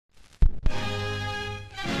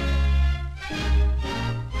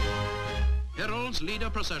heralds lead a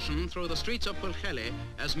procession through the streets of Pwllheli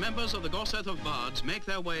as members of the Gorsedd of Bards make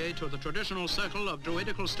their way to the traditional circle of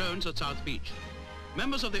druidical stones at South Beach.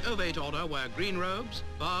 Members of the Ovate Order wear green robes,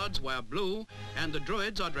 bards wear blue, and the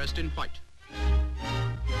druids are dressed in white.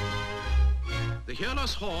 The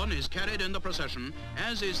Hearless horn is carried in the procession,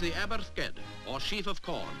 as is the Aberthged, or sheaf of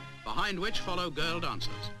corn, behind which follow girl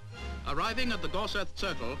dancers. Arriving at the Gorsedd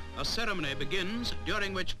Circle, a ceremony begins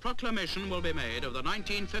during which proclamation will be made of the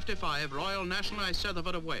 1955 Royal National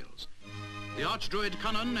Eisteddfod of Wales. The Archdruid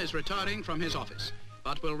Cynan is retiring from his office,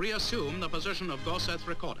 but will reassume the position of Gorsedd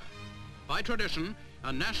Recorder. By tradition,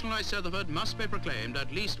 a National Eisteddfod must be proclaimed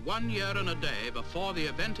at least 1 year and a day before the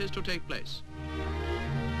event is to take place.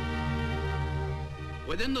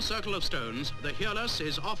 Within the circle of stones, the Hearless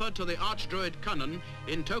is offered to the Archdruid Cynan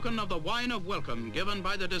in token of the wine of welcome given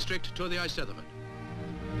by the district to the Eisteddfod.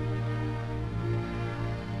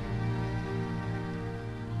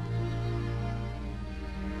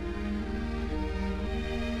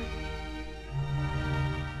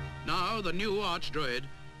 Now the new Archdruid,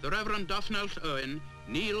 the Reverend Dyfnallt Owen,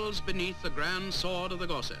 kneels beneath the grand sword of the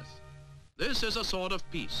Gorsedd. This is a sword of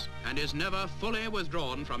peace and is never fully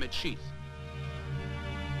withdrawn from its sheath.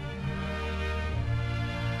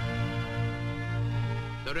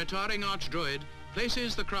 The retiring Archdruid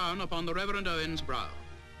places the crown upon the Reverend Owen's brow.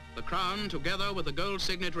 The crown, together with the gold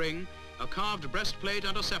signet ring, a carved breastplate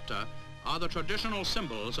and a scepter, are the traditional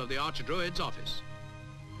symbols of the Archdruid's office.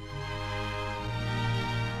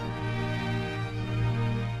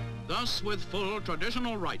 Thus, with full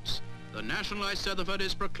traditional rites, the National Eisteddfod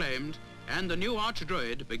is proclaimed and the new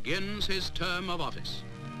Archdruid begins his term of office.